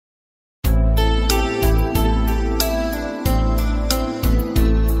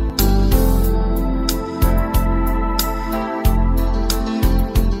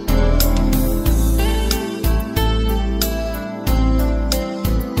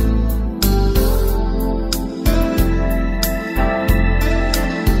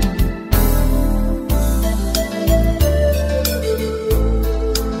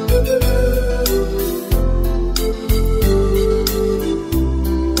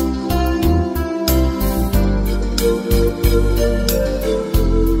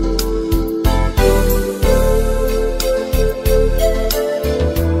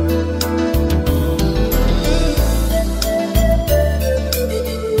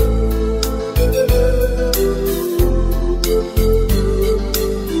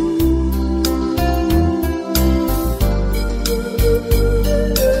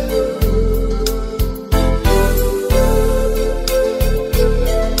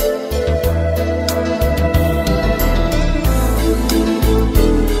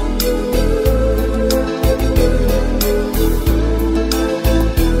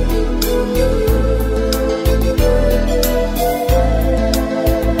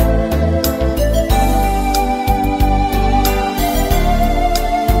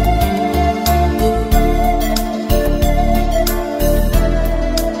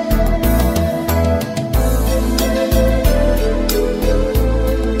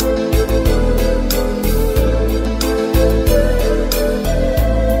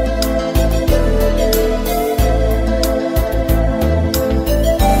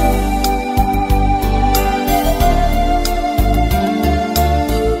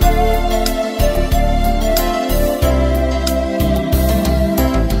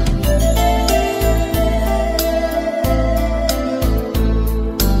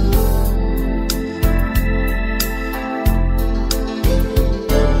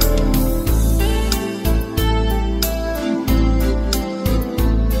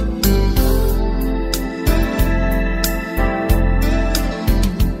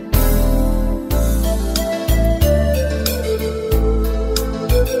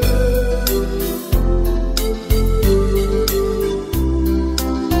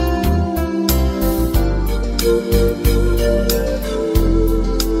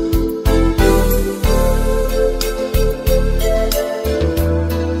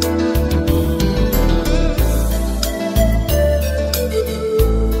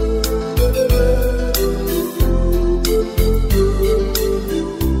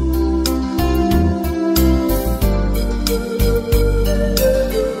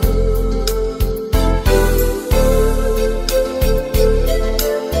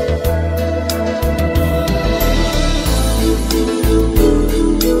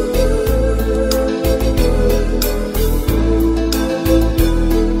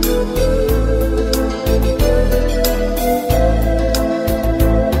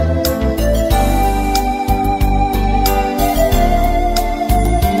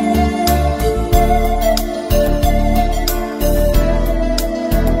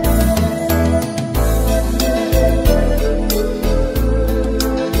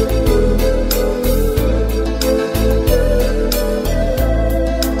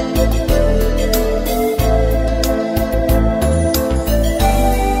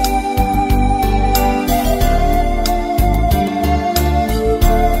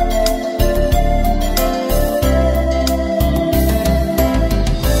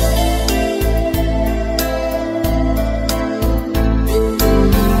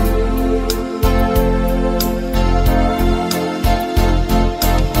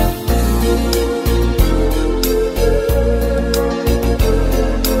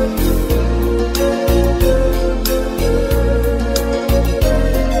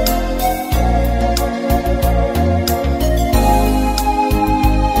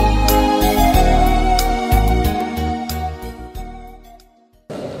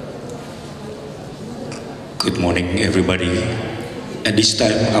At this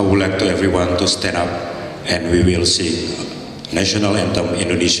time, I would like to everyone to stand up and we will sing National Anthem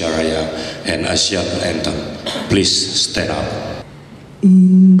Indonesia Raya and ASEAN Anthem. Please stand up.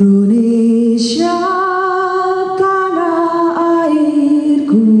 Indonesia tanah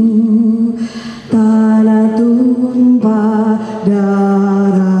airku, tanah tumpah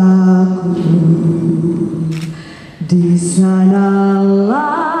darahku. Di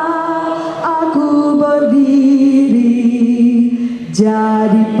sanalah aku berdiri,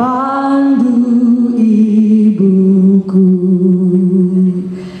 jadi pandu ibuku.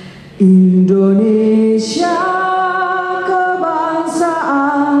 Indonesia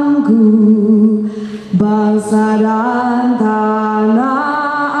kebangsaanku, bangsa dan tanah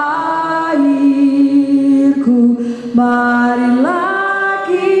airku. Marilah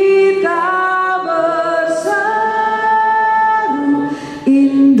kita berseru,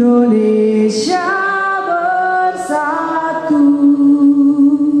 Indonesia bersatu.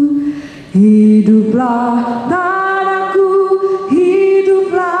 Hiduplah tanahku,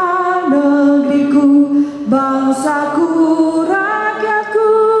 hiduplah negeriku, bangsaku, rakyatku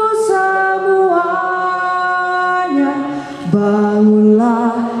semuanya.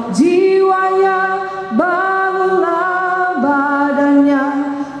 Bangunlah jiwanya, bangunlah badannya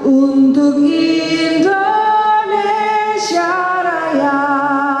untuk Indonesia Raya.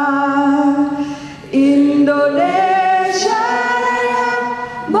 Indonesia Raya,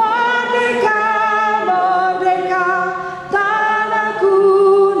 merdeka, merdeka, tanahku,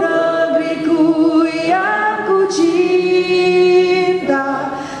 negeriku yang ku cinta.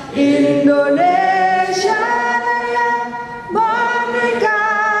 Indonesia Raya, merdeka,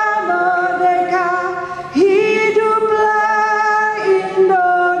 merdeka, hiduplah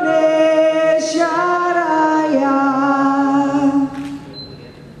Indonesia Raya.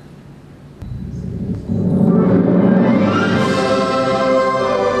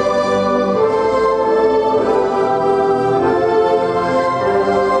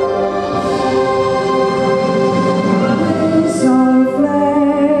 Raise our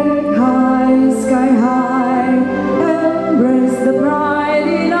flag high, sky high, embrace the pride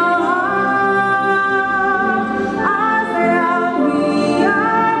in our heart. ASEAN, we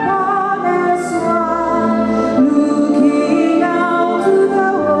are born as one, looking out to the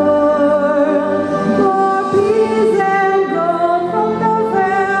world for peace and growth from the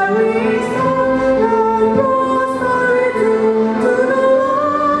very start, and prosperity to the world.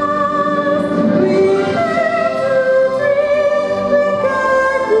 We dare to dream, we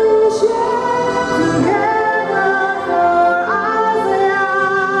got to share together for ASEAN.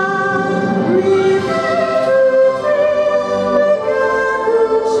 We dare to dream, we got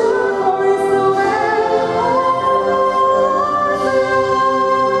to share, for it's the way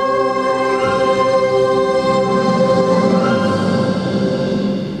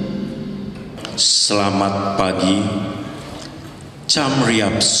Selamat pagi, Cham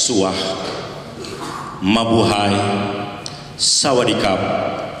Riap Suah, Mabuhay, Sawadikap,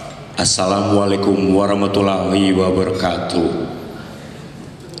 Assalamualaikum warahmatullahi wabarakatuh.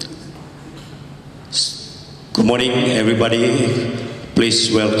 Good morning everybody. Please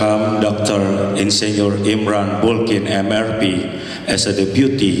welcome Dr. Insinyur Imran Bulkin MRP as a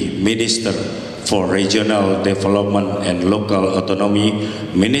Deputy Minister for Regional Development and Local Autonomy,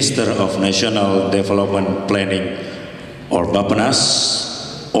 Minister of National Development Planning or Bappenas.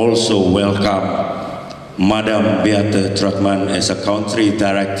 Also welcome Madam Beate Trotman as a Country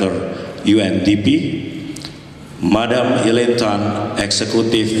Director UNDP, Madam Elaine Tan,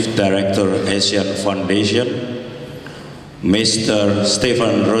 Executive Director ASEAN Foundation, Mr.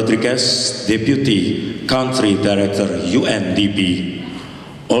 Stefan Rodriguez, Deputy Country Director UNDP.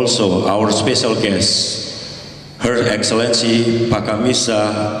 Also our special guest, Her Excellency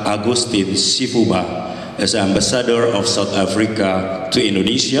Pakamisa Agustin Sifuba as Ambassador of South Africa to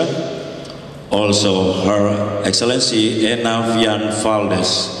Indonesia. Also Her Excellency Ena Vian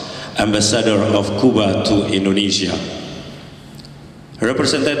Valdez, Ambassador of Cuba to Indonesia.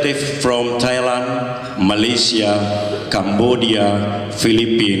 Representative from Thailand, Malaysia, Cambodia,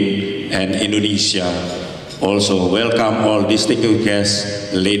 Philippines, and Indonesia. Also welcome all distinguished guests,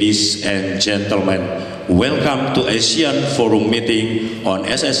 ladies and gentlemen. Welcome to ASEAN Forum meeting on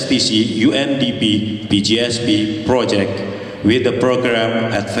SSTC UNDP PGSP project with the program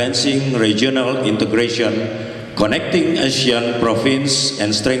Advancing Regional Integration, Connecting ASEAN Province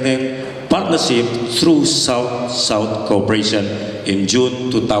and Strengthening Partnership through South-South Cooperation in June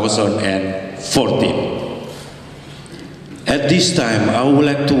 2014. At this time, I would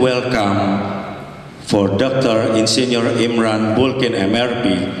like to welcome for Dr. Insinyur Imran Bulkin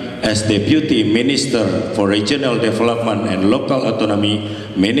MRP as Deputy Minister for Regional Development and Local Autonomy,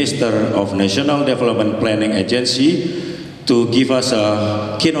 Minister of National Development Planning Agency, to give us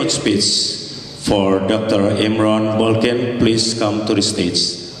a keynote speech for Dr. Imran Bolken. Please come to the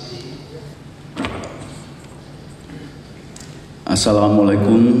stage.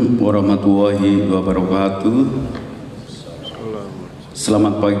 Assalamualaikum warahmatullahi wabarakatuh.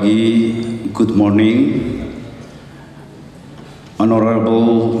 Selamat pagi, good morning,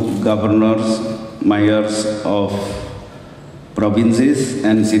 honorable governors, mayors of provinces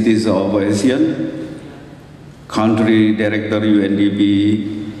and cities of ASEAN, country director UNDP,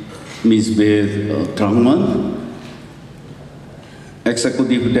 Ms. Beth Trangman,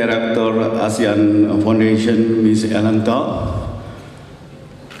 executive director ASEAN Foundation, Ms. Ellen Ta,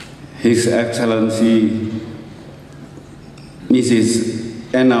 His Excellency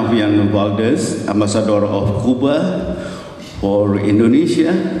Mrs. Ana Valdez, Ambassador of Cuba for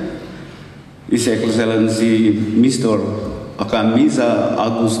Indonesia, His Excellency Mr. Akamisa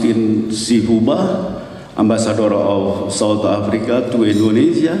Agustin Sihuba, Ambassador of South Africa to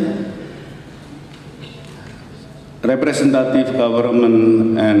Indonesia, representative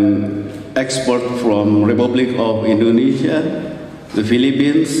government and expert from Republic of Indonesia, the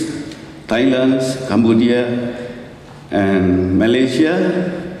Philippines, Thailand, Cambodia, and Malaysia,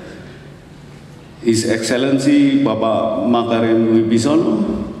 His Excellency Bapak Makarim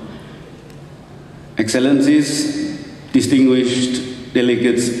Wibisono, Excellencies, distinguished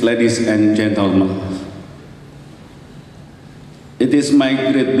delegates, ladies and gentlemen. It is my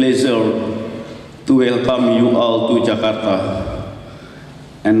great pleasure to welcome you all to Jakarta.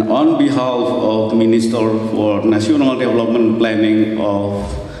 And on behalf of the Minister for National Development Planning of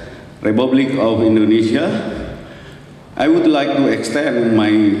Republic of Indonesia, I would like to extend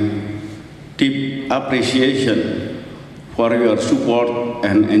my deep appreciation for your support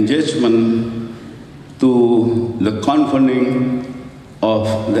and engagement to the convening of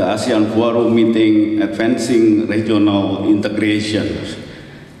the ASEAN Forum meeting advancing regional integration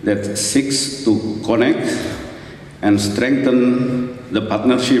that seeks to connect and strengthen the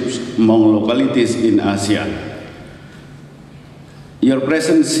partnerships among localities in ASEAN. Your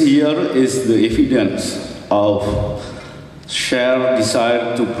presence here is the evidence of shared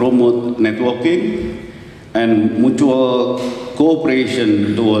desire to promote networking and mutual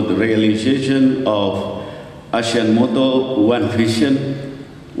cooperation toward the realization of ASEAN motto, one vision,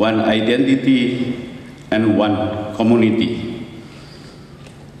 one identity, and one community.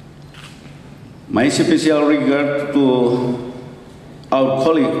 My special regard to our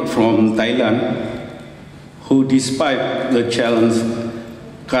colleague from Thailand, who despite the challenge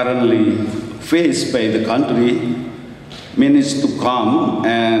currently faced by the country, managed to come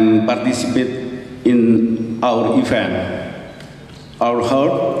and participate in our event. Our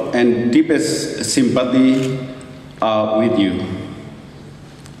heart and deepest sympathy are with you.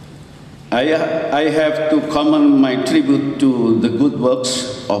 I have to commend my tribute to the good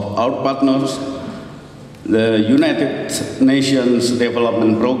works of our partners, the United Nations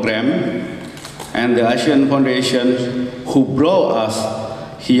Development Program, and the ASEAN Foundation, who brought us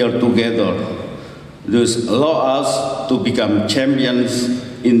here together. Thus allow us to become champions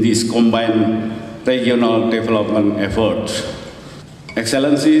in this combined regional development effort.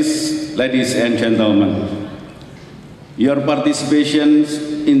 Excellencies, ladies and gentlemen, your participation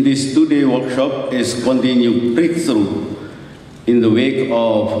in this two-day workshop is continued breakthrough in the wake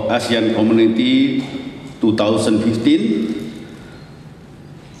of ASEAN Community 2015.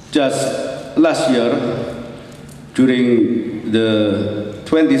 Just last year, during the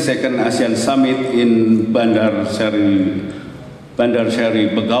 22nd ASEAN Summit in Bandar Seri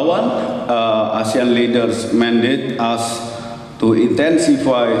Begawan, ASEAN leaders mandate us to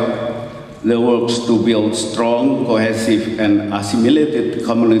intensify the works to build strong, cohesive, and assimilated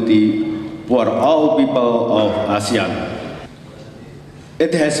community for all people of ASEAN.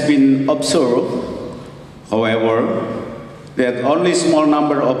 It has been observed, however, that only a small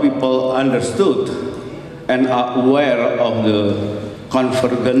number of people understood and are aware of the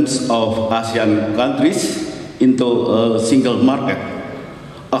convergence of ASEAN countries into a single market,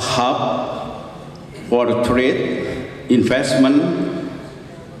 a hub for trade, investment,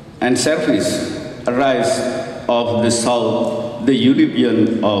 and service, a rise of the South, the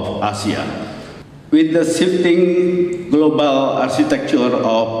European of ASEAN. With the shifting global architecture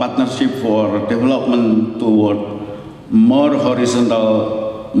of partnership for development toward more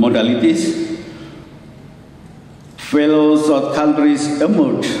horizontal modalities, fellow South countries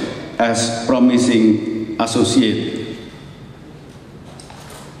emerge as promising associates.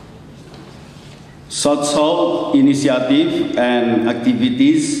 South-South initiative and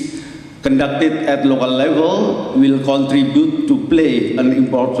activities conducted at local level will contribute to play an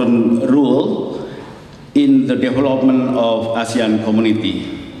important role in the development of ASEAN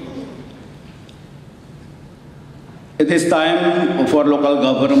community. It is time for local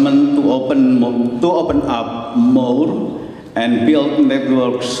government to open up more and build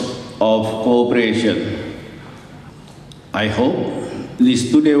networks of cooperation. I hope this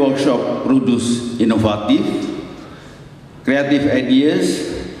two-day workshop produce innovative, creative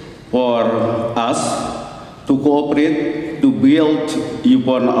ideas for us to cooperate to build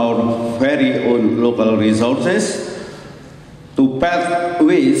upon our very own local resources, to path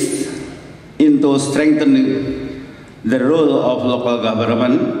ways into strengthening the role of local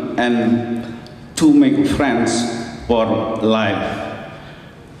government and to make friends for life.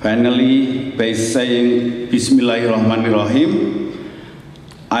 Finally, by saying Bismillahirrahmanirrahim,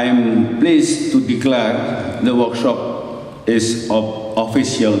 I am pleased to declare the workshop is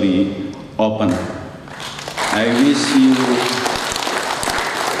officially open. I wish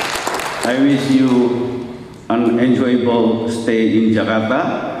you an enjoyable stay in Jakarta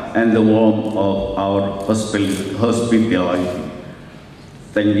and the warmth of our hospitality.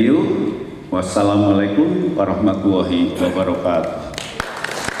 Thank you. Wassalamualaikum warahmatullahi wabarakatuh.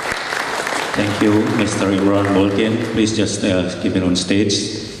 Thank you, Mr. Imran Bolkin. Please just keep it on stage.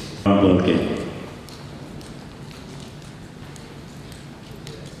 Bolkin.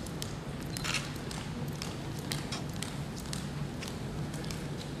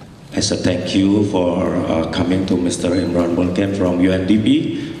 As a thank you for coming to Mr. Imran Bolkin from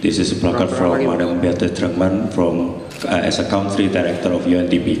UNDP. This is a placard from Madam Beate Trengman from as a country director of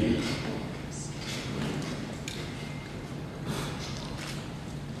UNDP.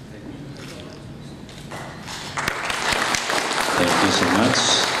 Thank you so much.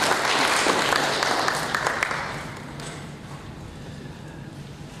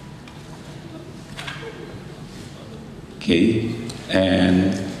 Okay,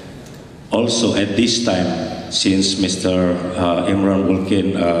 and also at this time, since Mr. Imran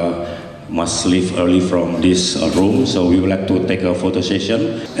Bolkin must leave early from this room, so we would like to take a photo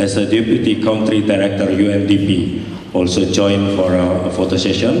session. As a Deputy Country Director UNDP, also join for a photo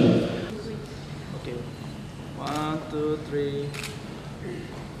session. Okay, 1, 2, 3.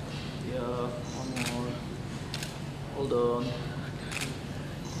 Yeah, one more. Hold on.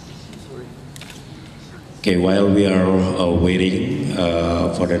 Sorry. Okay, while we are waiting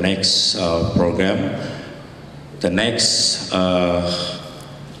for the next program, the next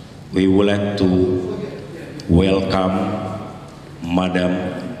we would like to welcome Madam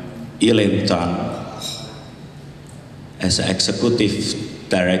Elaine Tan as Executive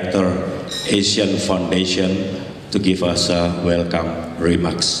Director ASEAN Foundation to give us welcome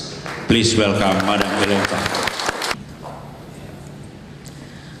remarks. Please welcome Madam Elaine Tan.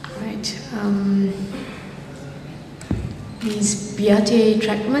 Right. Ms. Beate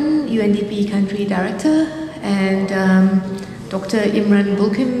Trengman, UNDP Country Director, and Dr. Imran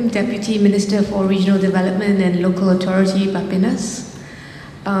Bolkin, Deputy Minister for Regional Development and Local Authority, Bappenas,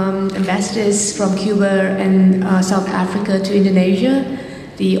 ambassadors from Cuba and South Africa to Indonesia,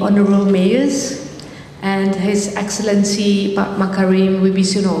 the Honorable Mayors, and His Excellency Pak Makarim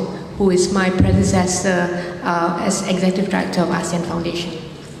Wibisono, who is my predecessor as Executive Director of ASEAN Foundation.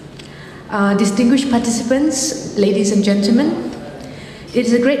 Distinguished participants, ladies and gentlemen, it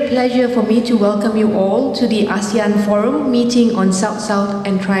is a great pleasure for me to welcome you all to the ASEAN Forum meeting on South-South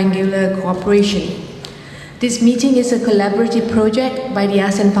and Triangular Cooperation. This meeting is a collaborative project by the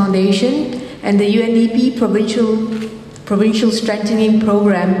ASEAN Foundation and the UNDP Provincial Strengthening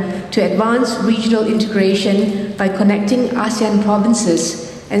Program to advance regional integration by connecting ASEAN provinces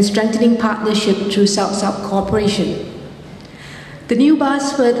and strengthening partnership through South-South cooperation. The new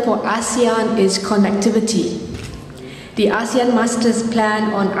buzzword for ASEAN is connectivity. The ASEAN Master's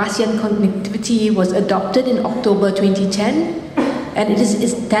Plan on ASEAN Connectivity was adopted in October 2010, and it is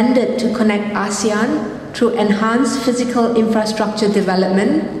intended to connect ASEAN through enhanced physical infrastructure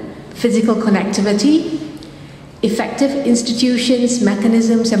development, physical connectivity, effective institutions,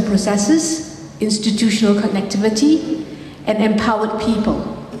 mechanisms and processes, institutional connectivity, and empowered people,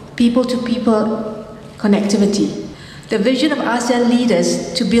 people-to-people connectivity. The vision of ASEAN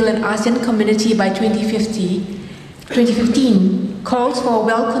leaders to build an ASEAN community by 2015 calls for a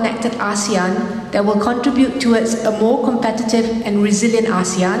well-connected ASEAN that will contribute towards a more competitive and resilient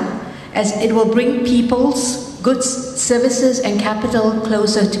ASEAN, as it will bring peoples, goods, services and capital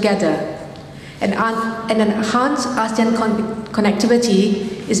closer together. An enhanced ASEAN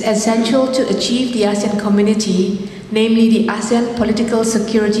connectivity is essential to achieve the ASEAN community, namely the ASEAN Political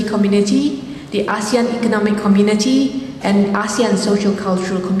Security Community, the ASEAN Economic Community, and ASEAN Social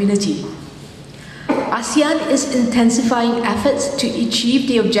Cultural Community. ASEAN is intensifying efforts to achieve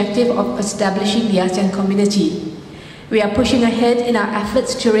the objective of establishing the ASEAN community. We are pushing ahead in our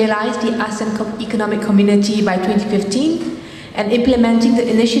efforts to realize the ASEAN Economic Community by 2015 and implementing the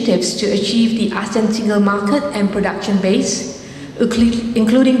initiatives to achieve the ASEAN single market and production base,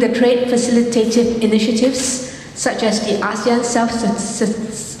 including the trade facilitative initiatives such as the ASEAN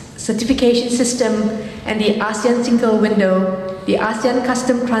self-certification system and the ASEAN single window, the ASEAN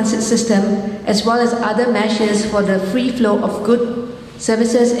custom transit system, as well as other measures for the free flow of goods,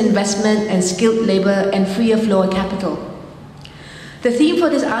 services, investment, and skilled labor, and freer flow of capital. The theme for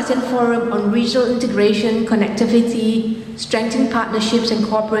this ASEAN Forum on regional integration, connectivity, strengthening partnerships and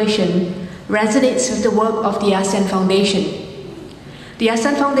cooperation resonates with the work of the ASEAN Foundation. The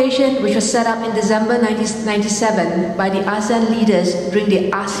ASEAN Foundation, which was set up in December 1997 by the ASEAN leaders during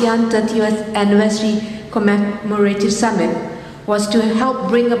the ASEAN 30th Anniversary Commemorative Summit, was to help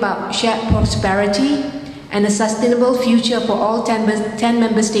bring about shared prosperity and a sustainable future for all 10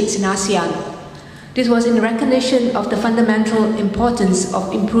 member states in ASEAN. This was in recognition of the fundamental importance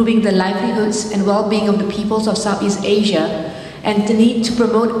of improving the livelihoods and well-being of the peoples of Southeast Asia and the need to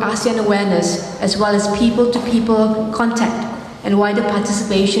promote ASEAN awareness as well as people-to-people contact and wider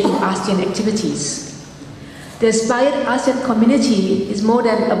participation in ASEAN activities. The aspired ASEAN community is more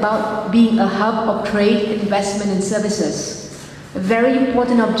than about being a hub of trade, investment and services. A very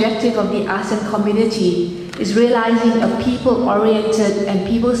important objective of the ASEAN community is realizing a people-oriented and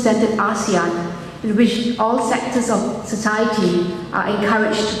people-centered ASEAN in which all sectors of society are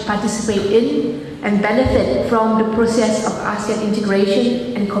encouraged to participate in and benefit from the process of ASEAN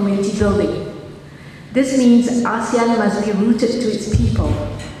integration and community building. This means ASEAN must be rooted to its people.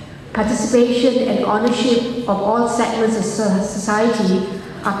 Participation and ownership of all segments of society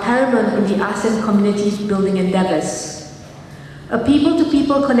are paramount in the ASEAN community's building endeavors. A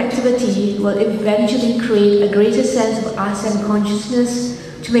people-to-people connectivity will eventually create a greater sense of ASEAN consciousness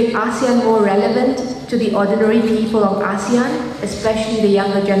to make ASEAN more relevant to the ordinary people of ASEAN, especially the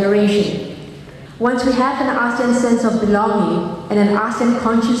younger generation. Once we have an ASEAN sense of belonging and an ASEAN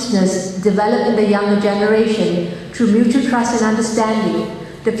consciousness developed in the younger generation through mutual trust and understanding,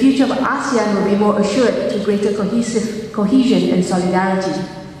 the future of ASEAN will be more assured through greater cohesion and solidarity.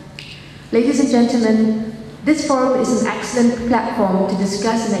 Ladies and gentlemen, this forum is an excellent platform to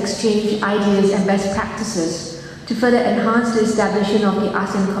discuss and exchange ideas and best practices to further enhance the establishment of the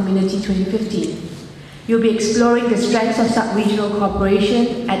ASEAN Community 2015. You'll be exploring the strengths of sub-regional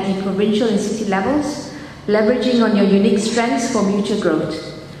cooperation at the provincial and city levels, leveraging on your unique strengths for mutual growth.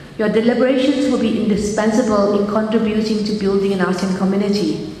 Your deliberations will be indispensable in contributing to building an ASEAN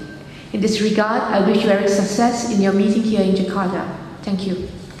community. In this regard, I wish you every success in your meeting here in Jakarta. Thank you.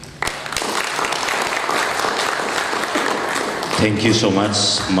 Thank you so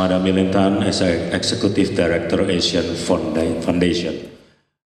much, Madam Milintan, as Executive Director, ASEAN Foundation.